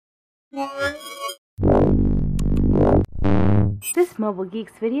This Mobile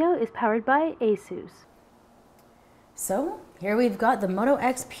Geeks video is powered by ASUS. So here we've got the Moto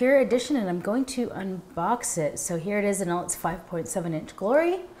X Pure Edition, and I'm going to unbox it. So here it is in all its 5.7-inch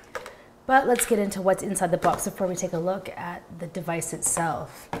glory. But let's get into what's inside the box before we take a look at the device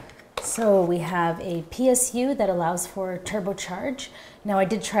itself. So we have a PSU that allows for turbocharge. Now I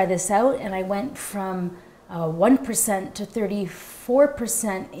did try this out and I went from 1% to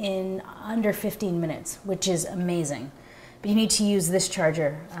 34% in under 15 minutes, which is amazing. But you need to use this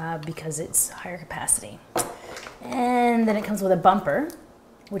charger because it's higher capacity. And then it comes with a bumper,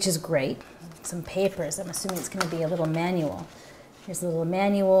 which is great. Some papers. I'm assuming it's going to be a little manual. Here's a little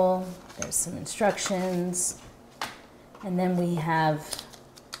manual. There's some instructions. And then we have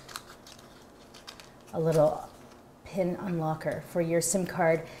a little pin unlocker for your SIM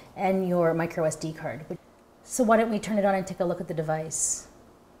card and your micro SD card. So why don't we turn it on and take a look at the device.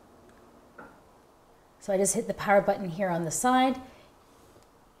 So I just hit the power button here on the side.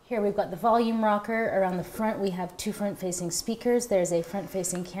 Here we've got the volume rocker. Around the front we have two front-facing speakers. There's a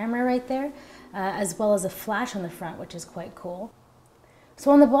front-facing camera right there, as well as a flash on the front, which is quite cool.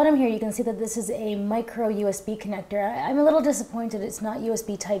 So on the bottom here you can see that this is a micro USB connector. I'm a little disappointed it's not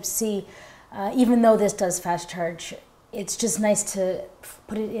USB Type-C, even though this does fast charge. It's just nice to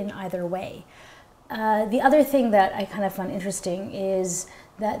put it in either way. The other thing that I kind of found interesting is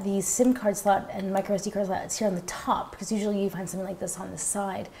that the SIM card slot and micro SD card slot is here on the top, because usually you find something like this on the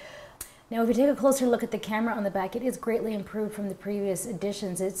side. Now if you take a closer look at the camera on the back, it is greatly improved from the previous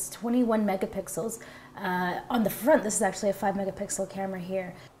editions. It's 21 megapixels. On the front, this is actually a 5 megapixel camera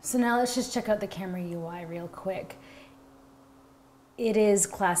here. So now let's just check out the camera UI real quick. It is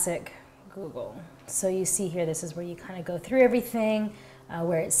classic Google. So you see here, this is where you kind of go through everything,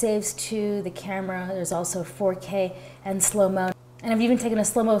 where it saves to the camera. There's also 4K and slow-mo. And I've even taken a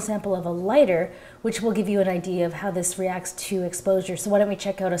slow-mo sample of a lighter, which will give you an idea of how this reacts to exposure. So why don't we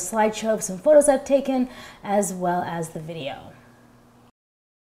check out a slideshow of some photos I've taken, as well as the video.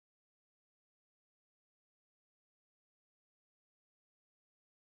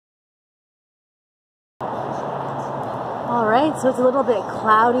 All right, so it's a little bit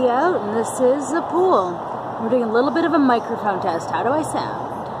cloudy out, and this is a pool. We're doing a little bit of a microphone test. How do I sound?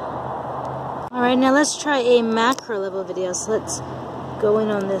 All right, now let's try a macro level video. So let's go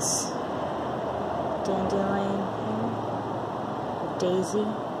in on this dandelion here, daisy.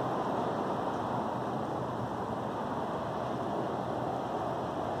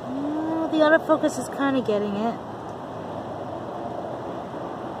 The autofocus is kind of getting it.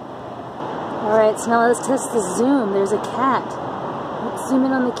 All right, so now let's test the zoom. There's a cat. Let's zoom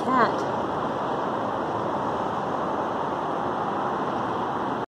in on the cat.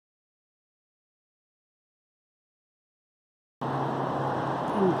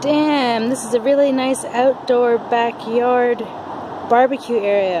 And damn, this is a really nice outdoor backyard barbecue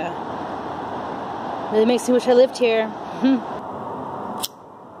area. Really makes me wish I lived here.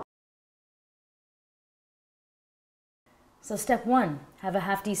 So step one, have a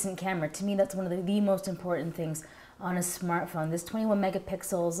half-decent camera. To me, that's one of the most important things on a smartphone. This 21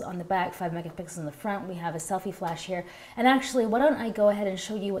 megapixels on the back, 5 megapixels on the front. We have a selfie flash here. And actually, why don't I go ahead and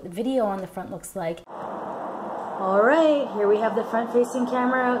show you what the video on the front looks like. All right, here we have the front-facing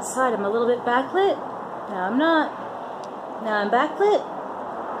camera outside. I'm a little bit backlit. Now I'm not. Now I'm backlit.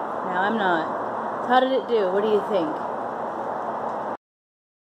 Now I'm not. How did it do? What do you think?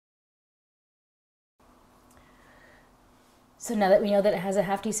 So now that we know that it has a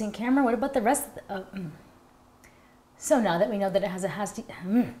half-decent camera, what about the rest of the... So now that we know that it has a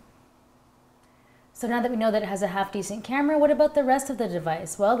half-decent camera, what about the rest of the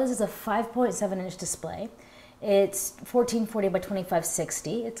device? Well, this is a 5.7-inch display. It's 1440 by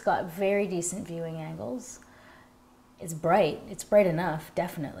 2560. It's got very decent viewing angles. It's bright. It's bright enough,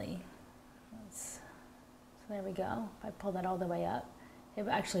 definitely. So there we go. If I pull that all the way up, it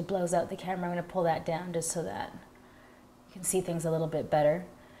actually blows out the camera. I'm going to pull that down just so that you can see things a little bit better.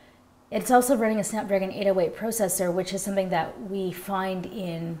 It's also running a Snapdragon 808 processor, which is something that we find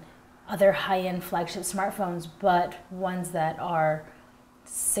in other high-end flagship smartphones, but ones that are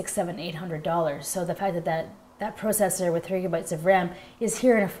 $600, $700, $800. So the fact that that processor with 3 GB of RAM is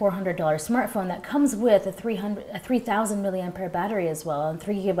here in a $400 smartphone that comes with a 3000 milliampere battery as well and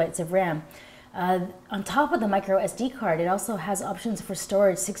 3 GB of RAM. On top of the micro SD card, it also has options for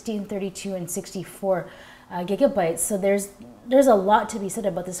storage, 16, 32, and 64 gigabytes. So there's a lot to be said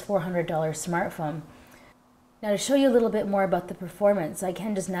about this $400 smartphone. Now to show you a little bit more about the performance, I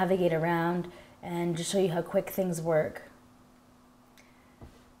can just navigate around and just show you how quick things work.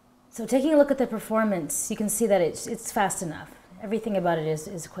 So taking a look at the performance, you can see that it's fast enough. Everything about it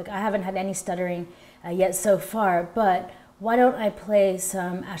is quick. I haven't had any stuttering yet so far, but why don't I play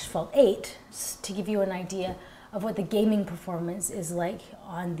some Asphalt 8 to give you an idea of what the gaming performance is like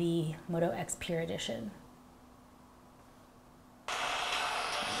on the Moto X Pure Edition.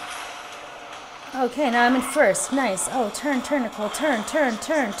 Okay, now I'm in first. Nice. Oh, turn, Nicole. Turn.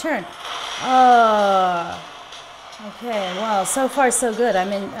 Oh. Okay, well, so far so good. I'm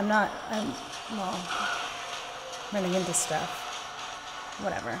running into stuff.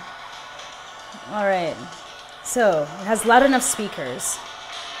 Whatever. All right. So, it has loud enough speakers.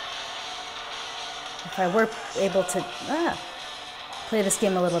 If I were able to play this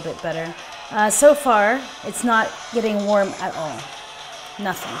game a little bit better. So far, it's not getting warm at all.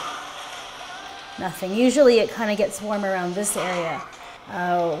 Nothing. Usually it kind of gets warm around this area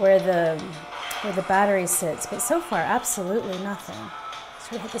where the battery sits, but so far, absolutely nothing. Let's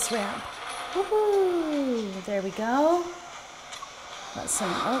hit this ramp. Woohoo! There we go. Got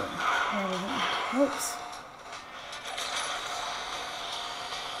some, there we go.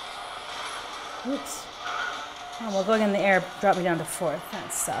 Oops. Oh, well, going in the air brought me down to 4th.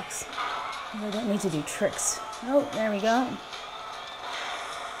 That sucks. I don't need to do tricks. Oh, there we go.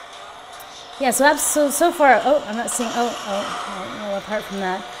 Yeah, so far, I'm not seeing, well, apart from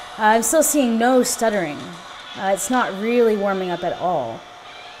that, I'm still seeing no stuttering. It's not really warming up at all.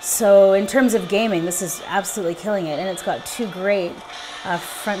 So in terms of gaming, this is absolutely killing it, and it's got 2 great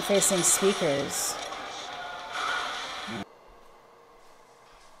front-facing speakers.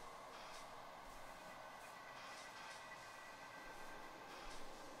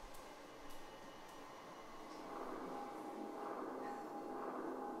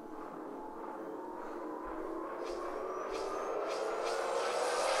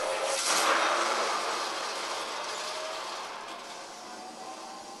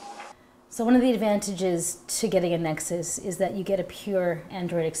 So one of the advantages to getting a Nexus is that you get a pure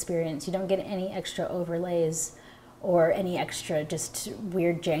Android experience. You don't get any extra overlays or any extra just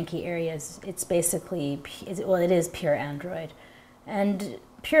weird janky areas. It's basically, well, it is pure Android. And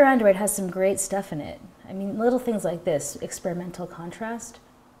pure Android has some great stuff in it. I mean, little things like this, experimental contrast.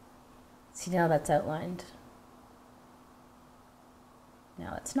 See, now that's outlined.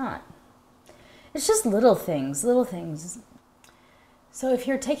 Now it's not. It's just little things. So if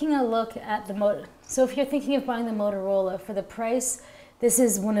you're taking a look at if you're thinking of buying the Motorola for the price, this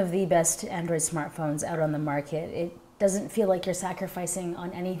is one of the best Android smartphones out on the market. It doesn't feel like you're sacrificing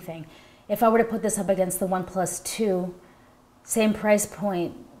on anything. If I were to put this up against the OnePlus 2, same price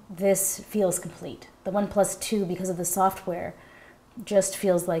point, this feels complete. The OnePlus 2, because of the software, just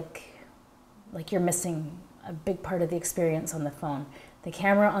feels like you're missing a big part of the experience on the phone. The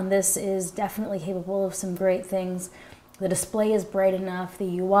camera on this is definitely capable of some great things. The display is bright enough.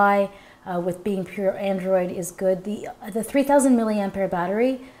 The UI, with being pure Android, is good. The 3,000 milliampere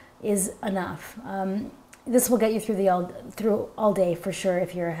battery is enough. This will get you through all day for sure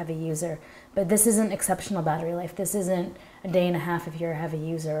if you're a heavy user. But this isn't exceptional battery life. This isn't a day and a half if you're a heavy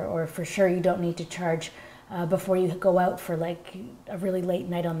user, or for sure you don't need to charge before you go out for like a really late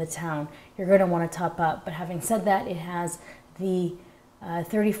night on the town. You're going to want to top up. But having said that, it has the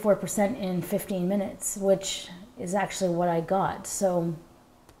 34% in 15 minutes, which is actually what I got. So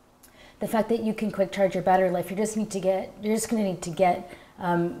the fact that you can quick charge your battery life, you're just going to need to get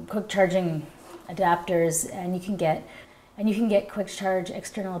quick charging adapters, and you can get quick charge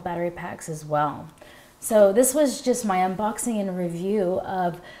external battery packs as well. So this was just my unboxing and review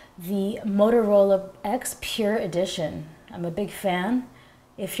of the Motorola X Pure Edition. I'm a big fan.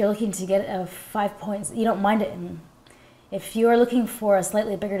 If you're looking to get a 5 points, you don't mind it. If you are looking for a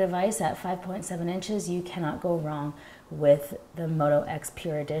slightly bigger device at 5.7 inches, you cannot go wrong with the Moto X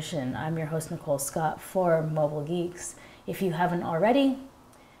Pure Edition. I'm your host, Nicole Scott, for Mobile Geeks. If you haven't already,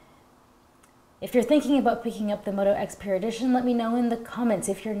 if you're thinking about picking up the Moto X Pure Edition, let me know in the comments.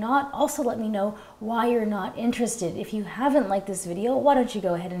 If you're not, also let me know why you're not interested. If you haven't liked this video, why don't you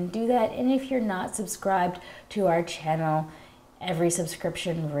go ahead and do that? And if you're not subscribed to our channel, every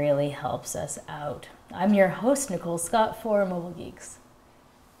subscription really helps us out. I'm your host, Nicole Scott, for Mobile Geeks.